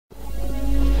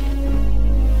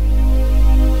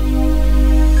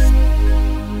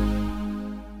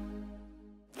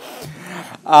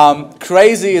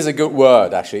Crazy is a good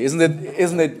word, actually, isn't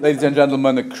it, ladies and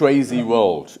gentlemen, a crazy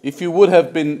world? If you would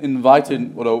have been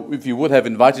invited, or if you would have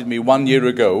invited me 1 year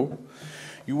ago,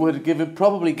 you would have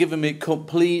probably given me a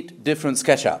complete different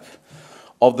sketch-up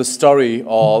of the story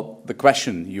or the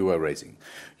question you were raising.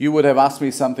 You would have asked me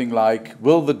something like,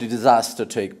 will the disaster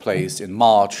take place in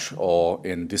March or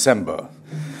in December?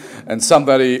 And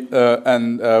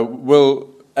will,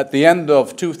 at the end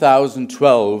of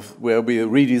 2012, where we are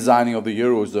redesigning of the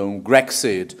Eurozone,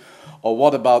 Grexit, or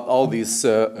what about all these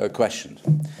questions?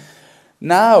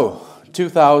 Now,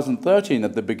 2013,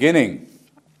 at the beginning,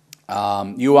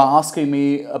 you are asking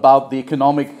me about the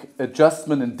economic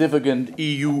adjustment in divergent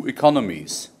EU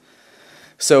economies.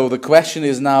 So the question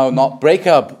is now not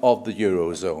breakup of the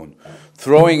Eurozone,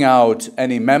 throwing out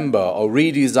any member or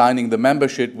redesigning the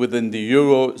membership within the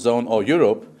Eurozone or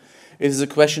Europe. It is a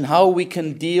question how we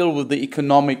can deal with the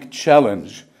economic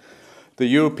challenge the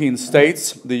European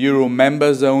states, the Euro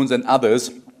member zones and others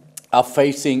are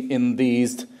facing in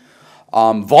these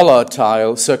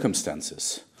volatile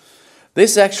circumstances.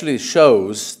 This actually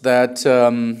shows that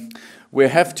we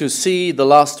have to see the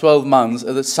last 12 months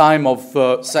as a sign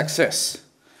of success.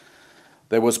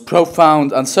 There was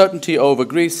profound uncertainty over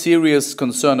Greece, serious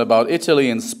concern about Italy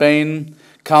and Spain.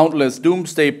 Countless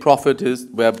doomsday prophets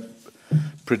were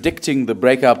predicting the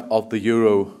breakup of the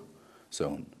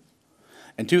Eurozone.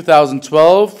 In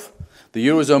 2012, the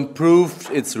Eurozone proved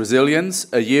its resilience,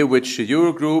 a year which the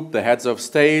Eurogroup, the heads of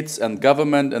states and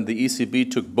government and the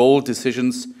ECB took bold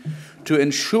decisions to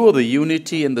ensure the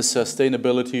unity and the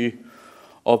sustainability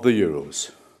of the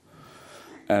Euros.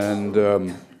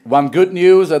 And one good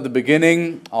news at the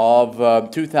beginning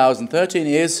of 2013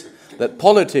 is that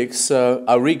politics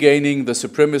are regaining the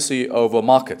supremacy over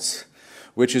markets,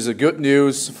 which is a good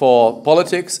news for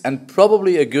politics and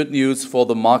probably a good news for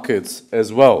the markets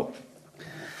as well.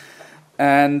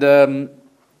 And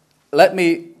let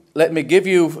me give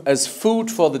you, as food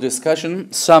for the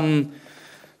discussion, some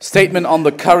statement on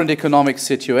the current economic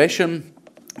situation,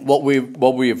 what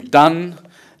we've done,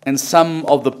 and some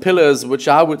of the pillars which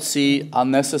I would see are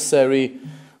necessary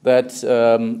that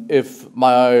if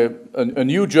a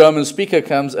new German speaker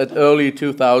comes at early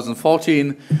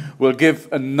 2014, will give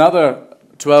another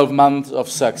 12 months of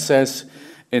success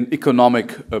in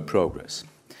economic progress.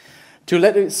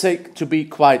 To be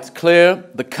quite clear,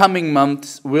 the coming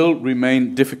months will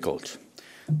remain difficult.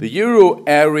 The euro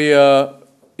area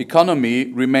economy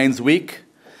remains weak,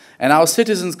 and our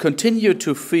citizens continue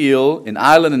to feel, in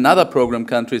Ireland and other program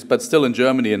countries, but still in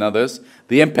Germany and others,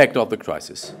 the impact of the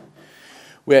crisis.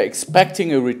 We are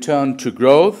expecting a return to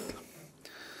growth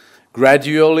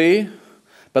gradually,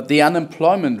 but the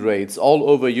unemployment rates all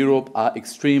over Europe are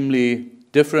extremely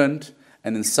different,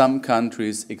 and in some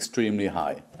countries extremely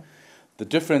high. The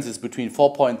difference is between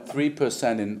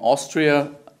 4.3% in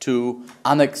Austria to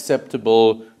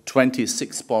unacceptable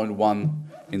 26.1%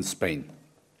 in Spain.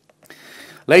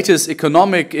 Latest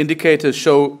economic indicators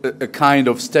show a kind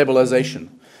of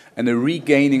stabilization and a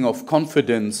regaining of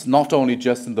confidence, not only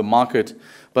just in the market,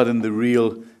 but in the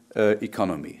real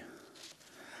economy.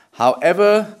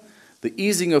 However, the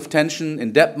easing of tension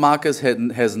in debt markets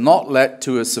has not led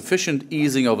to a sufficient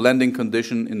easing of lending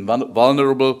conditions in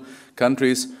vulnerable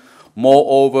countries.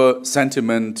 Moreover,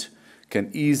 sentiment can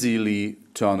easily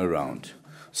turn around.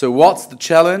 So what's the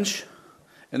challenge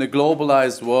in a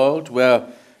globalized world where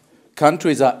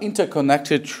countries are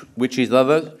interconnected with each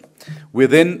other,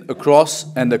 within, across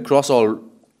all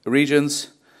regions?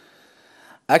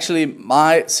 Actually,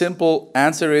 my simple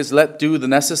answer is let's do the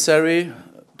necessary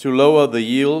to lower the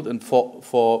yield and to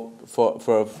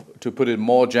put it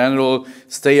more general,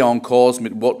 stay on course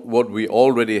with what we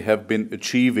already have been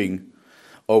achieving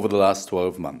over the last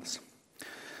 12 months.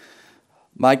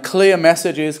 My clear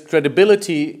message is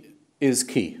credibility is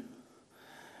key.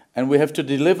 And we have to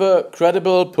deliver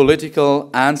credible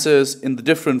political answers in the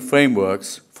different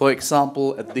frameworks. For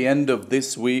example, at the end of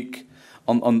this week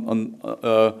on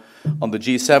the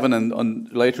G7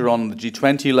 and later on the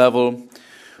G20 level,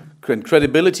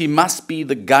 credibility must be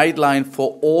the guideline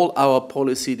for all our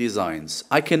policy designs.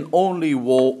 I can only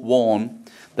warn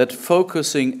that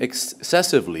focusing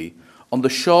excessively on the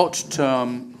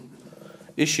short-term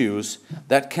issues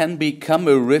that can become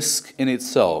a risk in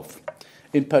itself.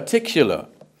 In particular,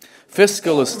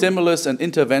 fiscal stimulus and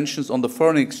interventions on the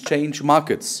foreign exchange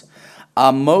markets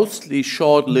are mostly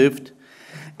short-lived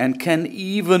and can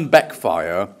even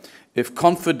backfire if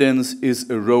confidence is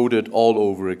eroded all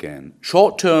over again.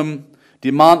 Short-term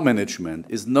demand management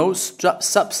is no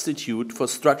substitute for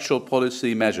structural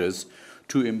policy measures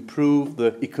to improve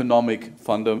the economic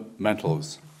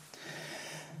fundamentals.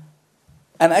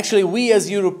 And actually, we as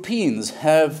Europeans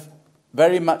have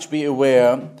very much be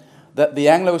aware that the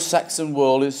Anglo-Saxon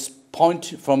world is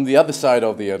from the other side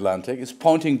of the Atlantic, is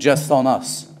pointing just on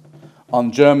us,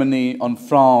 on Germany, on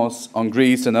France, on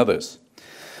Greece and others.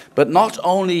 But not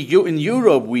only in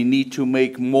Europe we need to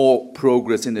make more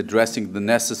progress in addressing the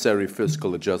necessary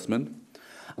fiscal adjustment.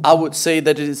 I would say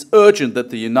that it is urgent that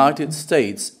the United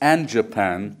States and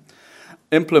Japan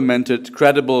implementing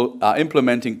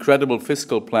credible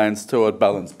fiscal plans toward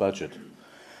balanced budget.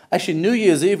 Actually, New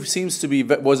Year's Eve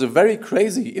was a very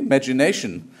crazy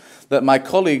imagination that my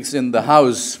colleagues in the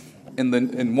House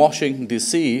in Washington,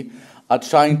 D.C. are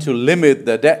trying to limit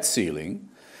their debt ceiling.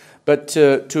 But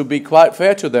to be quite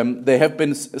fair to them, they have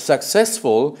been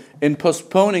successful in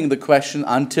postponing the question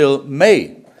until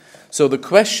May. So the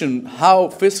question how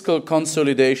fiscal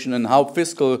consolidation and how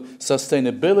fiscal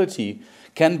sustainability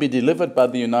can be delivered by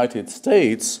the United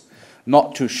States,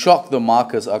 not to shock the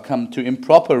markets or come to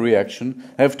improper reaction,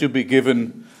 have to be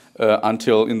given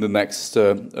until in the next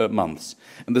months.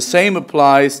 And the same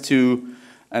applies to,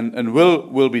 and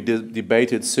will be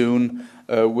debated soon,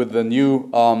 with the new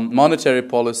monetary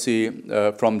policy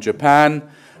from Japan,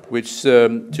 which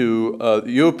to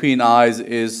European eyes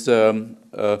is a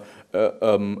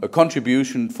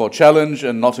contribution for challenge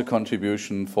and not a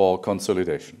contribution for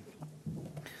consolidation.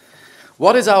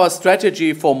 What is our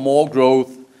strategy for more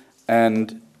growth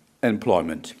and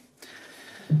employment?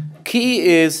 Key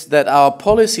is that our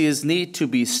policies need to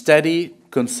be steady,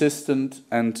 consistent,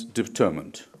 and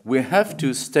determined. We have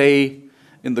to stay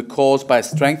in the course by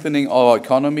strengthening our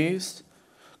economies,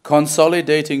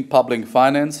 consolidating public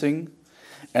financing,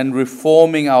 and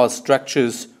reforming our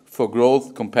structures for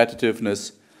growth,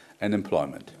 competitiveness, and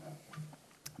employment.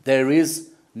 There is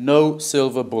no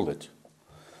silver bullet.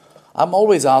 I'm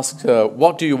always asked,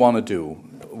 what do you want to do?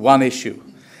 One issue.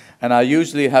 And I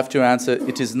usually have to answer,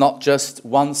 it is not just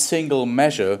one single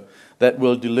measure that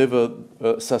will deliver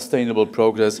sustainable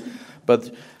progress,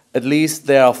 but at least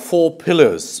there are 4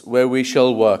 pillars where we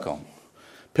shall work on.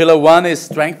 Pillar 1 is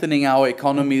strengthening our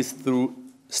economies through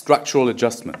structural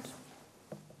adjustment.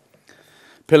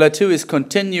 Pillar 2 is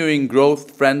continuing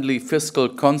growth-friendly fiscal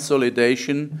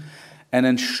consolidation and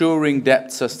ensuring debt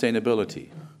sustainability.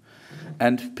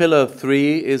 And Pillar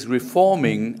 3 is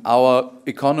reforming our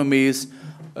economies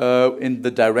in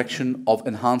the direction of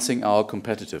enhancing our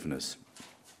competitiveness.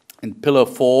 And Pillar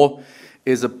 4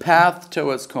 is a path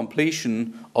towards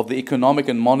completion of the economic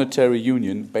and monetary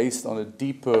union based on a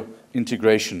deeper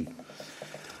integration.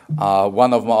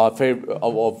 One of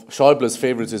Schäuble's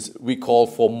favorites is we call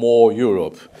for more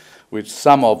Europe, which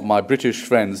some of my British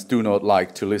friends do not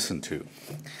like to listen to.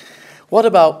 What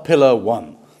about Pillar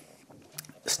 1?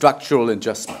 Structural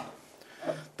adjustment.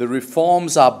 The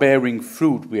reforms are bearing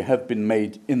fruit we have been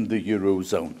made in the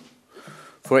Eurozone.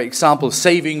 For example,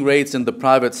 saving rates in the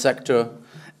private sector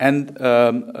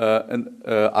are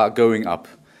going up.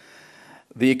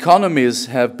 The economies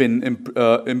have been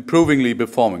improvingly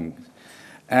performing,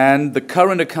 and the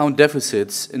current account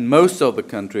deficits in most of the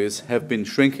countries have been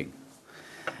shrinking.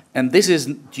 And this is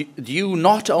due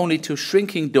not only to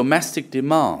shrinking domestic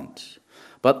demand,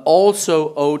 but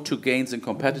also owed to gains in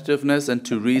competitiveness and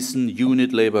to recent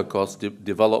unit labor cost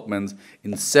developments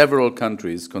in several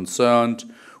countries concerned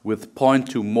with point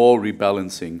to more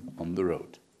rebalancing on the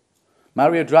road.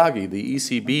 Mario Draghi, the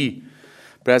ECB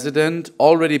president,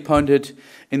 already pointed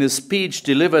in a speech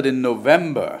delivered in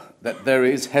November that there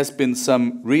has been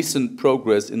some recent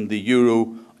progress in the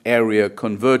euro area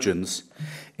convergence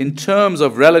in terms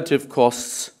of relative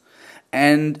costs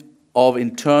and of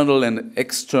internal and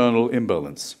external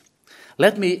imbalance.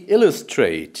 Let me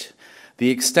illustrate the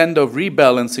extent of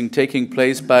rebalancing taking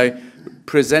place by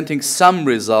presenting some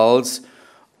results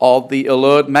of the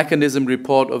alert mechanism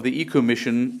report of the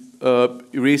E-Commission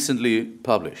recently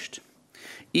published.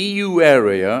 EU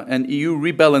area and EU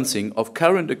rebalancing of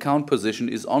current account position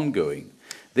is ongoing.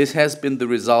 This has been the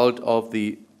result of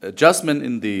the adjustment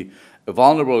in the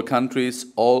vulnerable countries,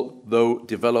 although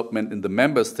development in the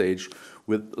member stage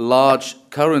with large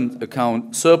current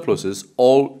account surpluses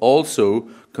also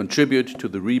contribute to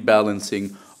the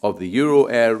rebalancing of the euro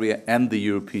area and the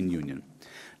European Union.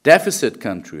 Deficit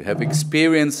countries have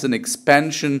experienced an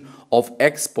expansion of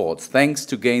exports thanks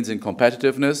to gains in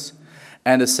competitiveness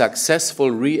and a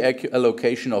successful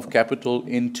reallocation of capital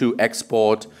into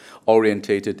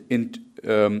export-oriented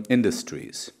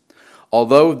industries.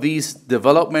 Although these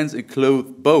developments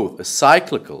include both a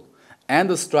cyclical and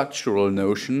a structural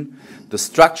notion, the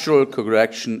structural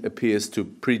correction appears to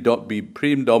be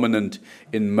predominant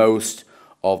in most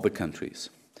of the countries.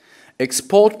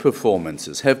 Export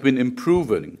performances have been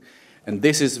improving And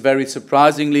this is very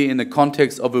surprisingly in the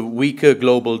context of a weaker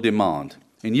global demand.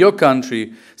 In your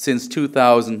country, since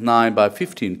 2009 by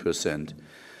 15%,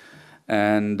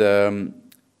 and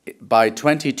by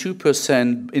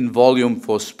 22% in volume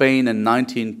for Spain and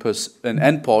 19%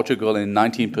 and Portugal and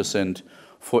 19%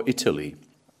 for Italy.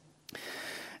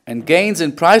 And gains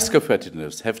in price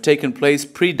competitiveness have taken place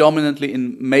predominantly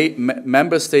in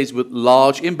member states with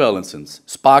large imbalances,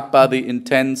 sparked by the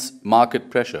intense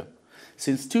market pressure.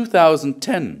 Since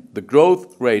 2010, the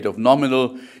growth rate of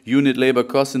nominal unit labor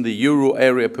costs in the euro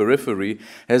area periphery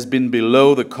has been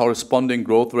below the corresponding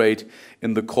growth rate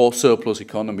in the core surplus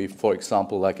economy. For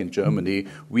example, like in Germany,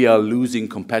 we are losing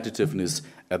competitiveness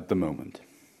at the moment.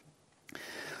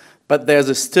 But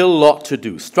there's still a lot to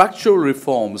do. Structural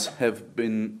reforms have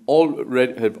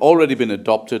already been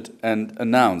adopted and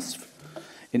announced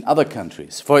in other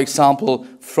countries. For example,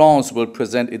 France will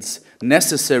present its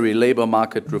necessary labor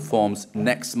market reforms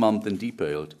next month in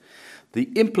detail. The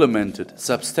implemented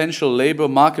substantial labor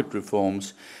market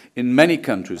reforms in many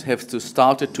countries have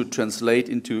started to translate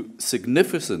into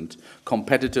significant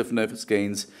competitiveness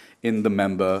gains in the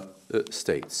member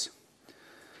states.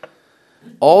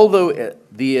 Although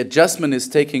the adjustment is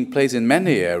taking place in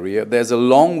many areas, there's a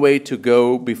long way to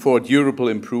go before durable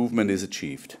improvement is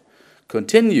achieved.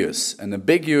 Continuous and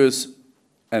ambitious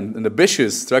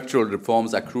structural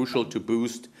reforms are crucial to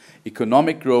boost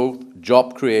economic growth,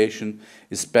 job creation,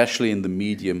 especially in the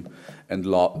medium and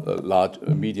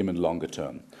longer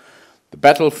term. The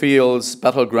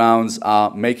battlegrounds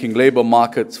are making labor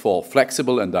markets more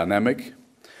flexible and dynamic,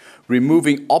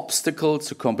 removing obstacles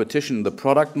to competition in the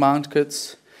product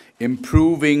markets,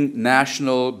 improving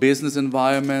national business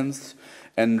environments,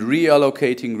 and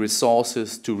reallocating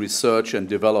resources to research and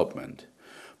development,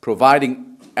 providing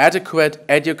adequate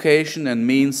education and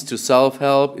means to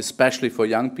self-help, especially for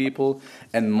young people,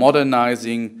 and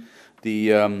modernizing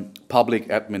the public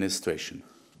administration.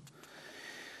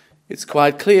 It's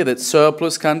quite clear that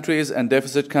surplus countries and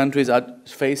deficit countries are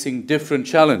facing different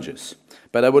challenges.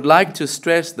 But I would like to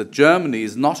stress that Germany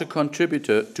is not a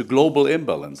contributor to global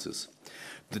imbalances.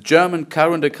 The German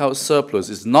current account surplus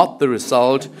is not the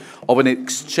result of an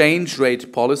exchange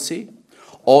rate policy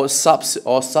or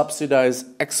subsidized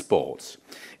exports.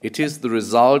 It is the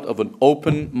result of an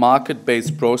open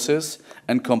market-based process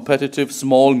and competitive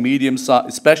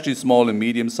especially small and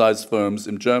medium-sized firms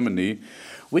in Germany,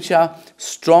 which are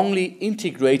strongly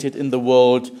integrated in the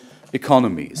world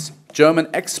economies. German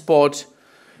export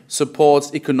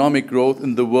supports economic growth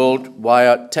in the world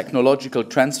via technological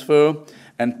transfer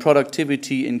and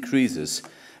productivity increases,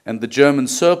 and the German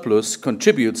surplus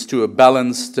contributes to a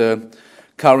balanced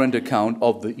current account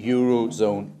of the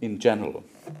Eurozone in general.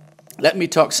 Let me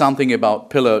talk something about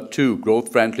Pillar 2,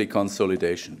 growth-friendly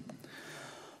consolidation.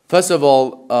 First of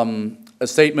all, a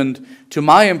statement. To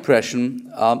my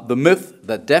impression, the myth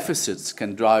that deficits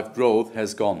can drive growth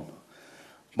has gone.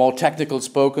 More technical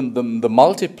spoken, the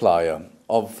multiplier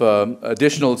of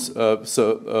additional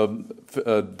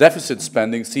deficit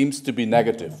spending seems to be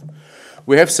negative.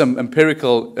 We have some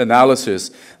empirical analysis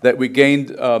that we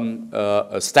gained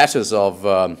a status of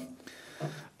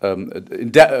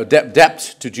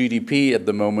debt to GDP at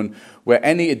the moment, where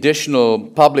any additional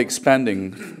public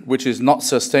spending which is not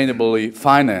sustainably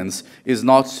financed is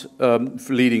not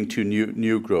leading to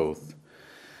new growth.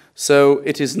 So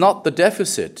it is not the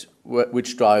deficit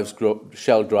which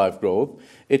shall drive growth.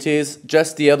 It is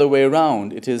just the other way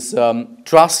around. It is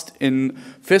trust in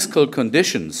fiscal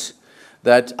conditions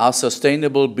that are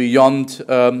sustainable beyond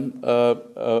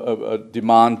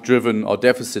demand-driven or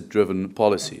deficit-driven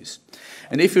policies.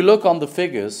 And if you look on the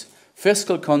figures,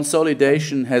 fiscal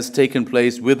consolidation has taken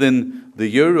place within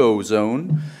the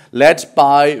Eurozone, led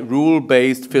by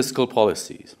rule-based fiscal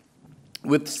policies.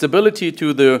 With stability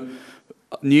to the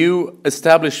new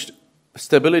established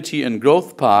Stability and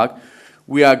Growth Pact,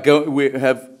 we are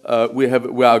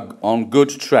on good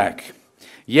track.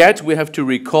 Yet we have to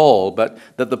recall that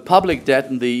the public debt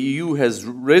in the EU has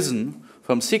risen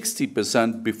from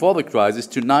 60% before the crisis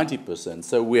to 90%.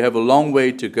 So we have a long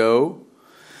way to go.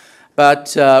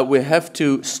 But we have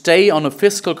to stay on a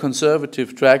fiscal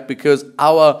conservative track, because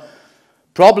our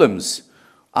problems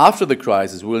after the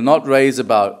crisis will not raise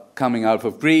about coming out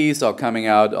of Greece or coming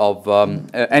out of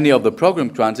any of the program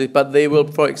countries, but they will,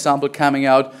 for example, coming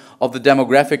out of the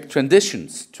demographic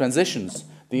transitions,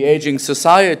 the aging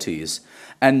societies,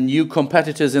 and new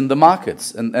competitors in the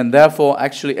markets. And therefore,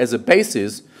 actually, as a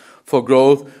basis for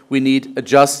growth, we need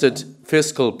adjusted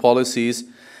fiscal policies.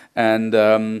 And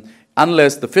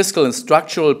unless the fiscal and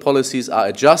structural policies are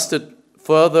adjusted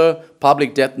further,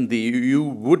 public debt in the EU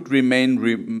would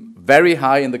remain very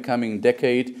high in the coming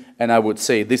decade, and I would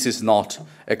say this is not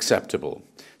acceptable.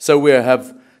 So we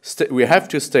have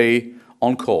to stay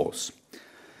on course.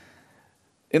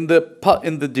 In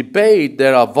the debate,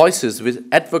 there are voices which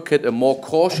advocate a more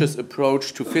cautious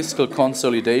approach to fiscal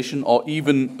consolidation or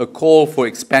even a call for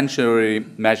expansionary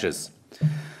measures.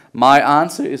 My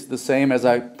answer is the same as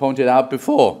I pointed out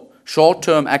before.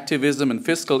 Short-term activism and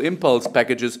fiscal impulse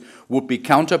packages would be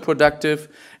counterproductive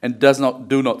and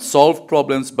do not solve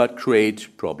problems but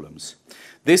create problems.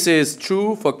 This is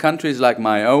true for countries like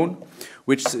my own,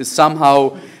 which is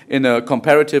somehow in a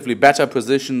comparatively better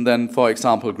position than, for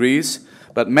example, Greece.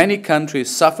 But many countries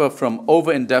suffer from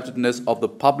over-indebtedness of the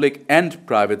public and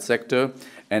private sector,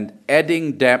 and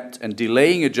adding debt and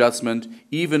delaying adjustment,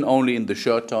 even only in the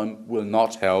short term, will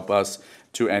not help us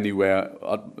to anywhere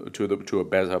to a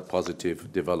better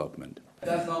positive development. It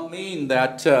does not mean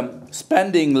that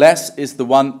spending less is the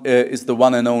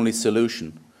one and only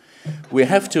solution. We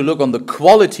have to look on the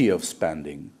quality of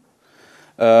spending,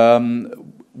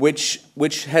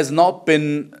 which has not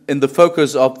been in the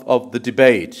focus of the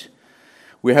debate.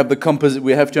 We have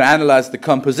to analyze the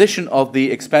composition of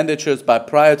the expenditures by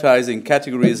prioritizing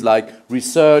categories like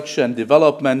research and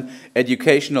development,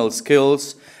 educational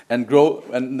skills, and growth,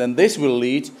 and then this will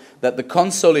lead that the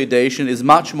consolidation is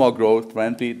much more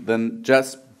growth-friendly than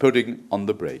just putting on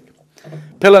the brake.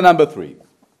 Pillar number 3,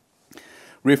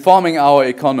 reforming our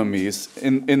economies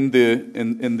in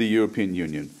the European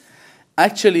Union.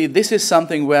 Actually, this is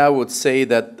something where I would say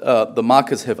that the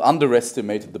markets have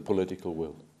underestimated the political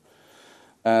will.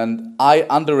 And I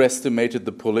underestimated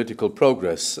the political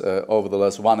progress over the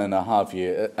last 1.5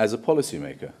 years as a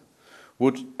policymaker.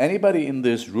 Would anybody in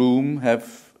this room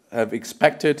have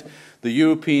expected the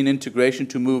European integration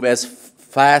to move as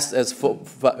fast as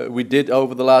we did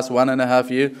over the last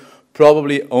 1.5 years?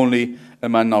 Probably only a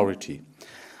minority.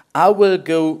 I will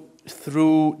go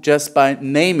through just by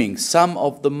naming some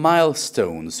of the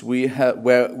milestones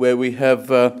where we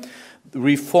have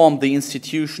reformed the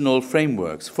institutional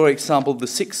frameworks. For example, the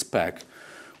six-pack,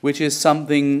 which is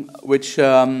something which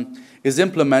is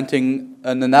implementing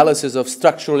an analysis of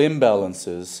structural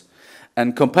imbalances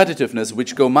and competitiveness,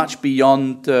 which go much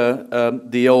beyond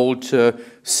the old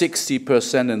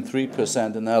 60% and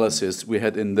 3% analysis we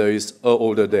had in those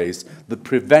older days. The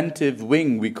preventive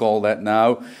wing, we call that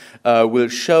now, will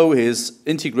show his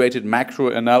integrated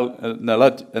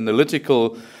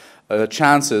macro-analytical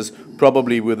chances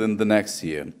probably within the next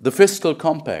year. The fiscal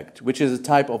compact, which is a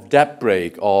type of debt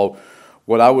brake or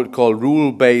what I would call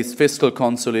rule-based fiscal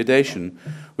consolidation,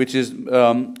 which is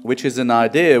an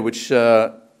idea which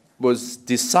was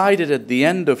decided at the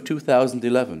end of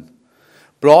 2011,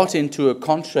 brought into a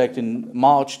contract in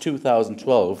March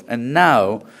 2012, and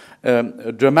now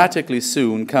dramatically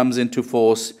soon comes into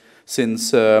force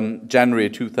since January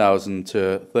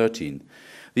 2013.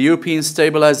 The European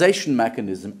stabilization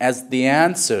mechanism as the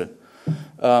answer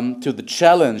to the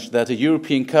challenge that a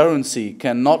European currency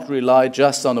cannot rely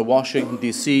just on a Washington,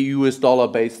 D.C. US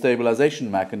dollar-based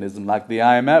stabilization mechanism like the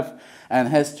IMF, and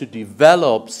has to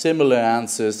develop similar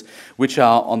answers which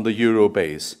are on the euro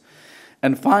base.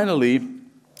 And finally,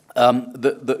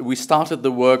 we started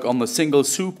the work on the single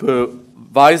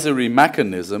supervisory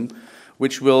mechanism,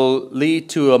 which will lead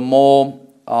to a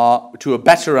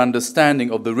better understanding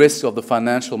of the risk of the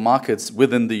financial markets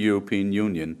within the European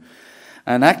Union.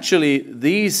 And actually,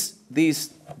 these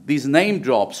name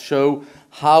drops show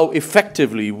how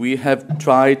effectively we have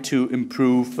tried to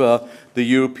improve the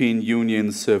European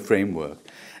Union's framework.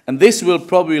 And this will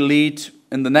probably lead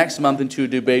in the next month into a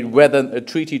debate whether a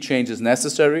treaty change is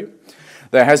necessary.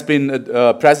 There has been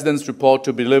a President's report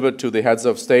to be delivered to the heads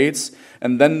of states,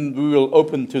 and then we will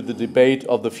open to the debate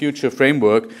of the future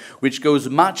framework, which goes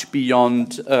much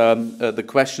beyond the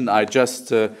question I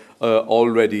just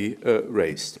already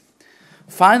raised.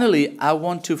 Finally, I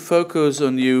want to focus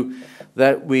on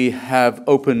that we have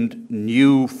opened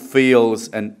new fields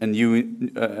and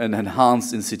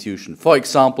enhanced institutions. For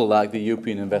example, like the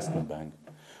European Investment Bank.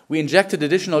 We injected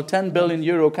additional 10 billion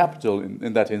euro capital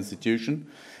in that institution.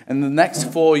 In the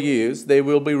next 4 years, they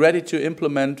will be ready to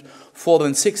implement more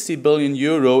than 60 billion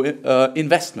euro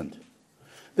investment.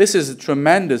 This is a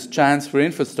tremendous chance for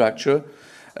infrastructure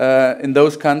in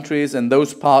those countries and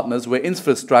those partners where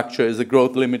infrastructure is a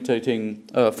growth-limiting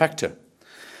factor.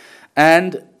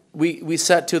 And we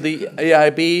said to the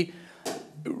EIB,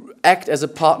 act as a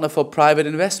partner for private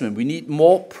investment. We need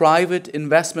more private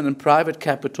investment and private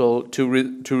capital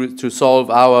to solve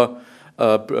our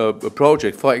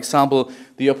project. For example,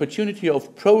 the opportunity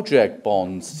of project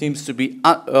bonds seems to be,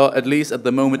 at least at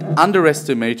the moment,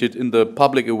 underestimated in the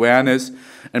public awareness,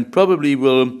 and probably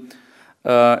will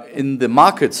in the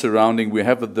market surrounding we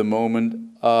have at the moment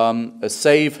a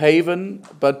safe haven,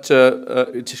 but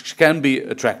it can be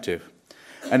attractive.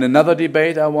 And another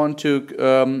debate I want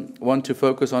to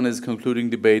focus on as concluding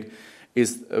debate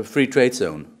is a free trade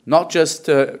zone. Not just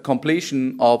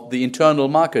completion of the internal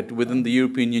market within the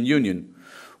European Union,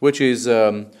 which is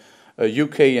a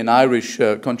UK and Irish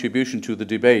contribution to the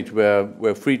debate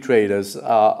where free traders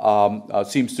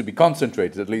seems to be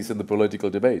concentrated, at least in the political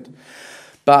debate.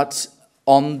 But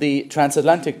on the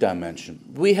transatlantic dimension,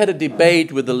 we had a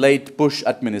debate with the late Bush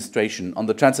administration on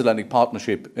the Transatlantic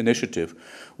Partnership Initiative,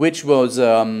 which was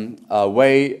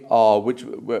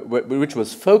which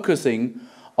was focusing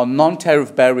on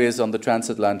non-tariff barriers on the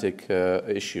transatlantic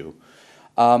issue.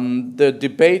 The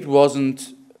debate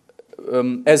wasn't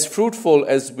as fruitful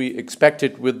as we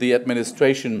expected with the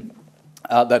administration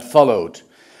that followed.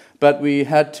 But we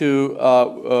had to,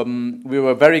 we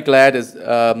were very glad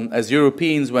as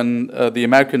Europeans when the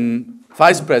American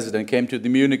Vice President came to the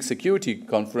Munich Security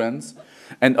Conference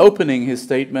and opening his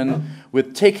statement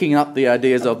with taking up the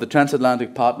ideas of the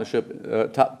Transatlantic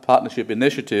Partnership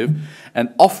Initiative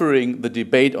and offering the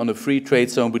debate on a free trade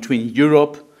zone between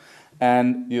Europe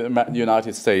and the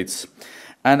United States.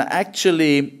 And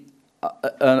actually,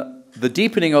 the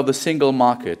deepening of the single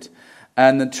market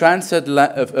and the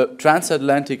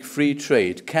transatlantic free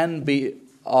trade can be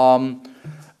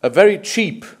a very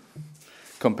cheap,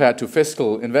 compared to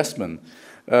fiscal investment,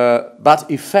 but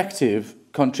effective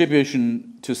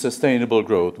contribution to sustainable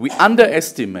growth. We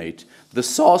underestimate the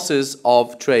sources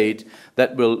of trade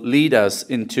that will lead us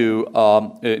into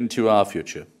our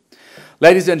future.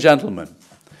 Ladies and gentlemen,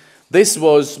 this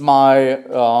was my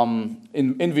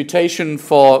invitation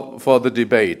for the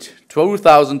debate.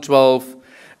 2012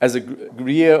 as a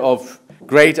year of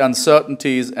great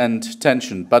uncertainties and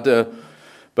tension, but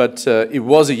it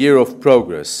was a year of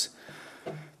progress.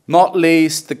 Not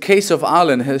least, the case of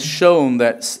Ireland has shown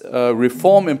that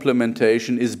reform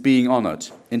implementation is being honored.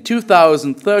 In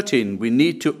 2013, we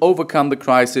need to overcome the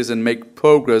crisis and make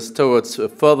progress towards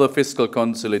further fiscal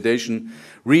consolidation,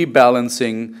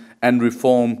 rebalancing, and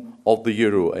reform of the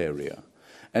euro area.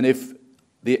 And if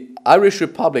the Irish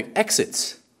Republic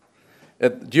exits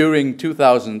during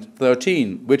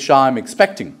 2013, which I'm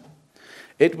expecting,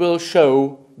 it will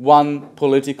show one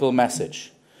political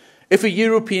message. If a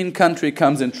European country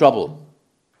comes in trouble,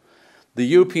 the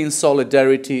European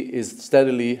solidarity is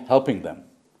steadily helping them.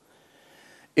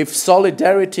 If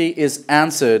solidarity is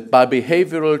answered by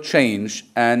behavioral change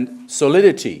and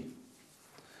solidity,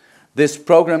 these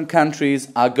program countries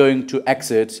are going to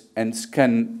exit and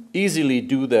can easily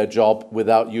do their job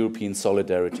without European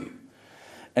solidarity.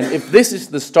 And if this is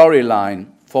the storyline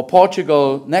for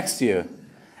Portugal next year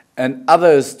and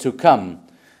others to come,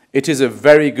 it is a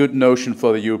very good notion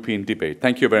for the European debate.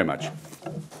 Thank you very much.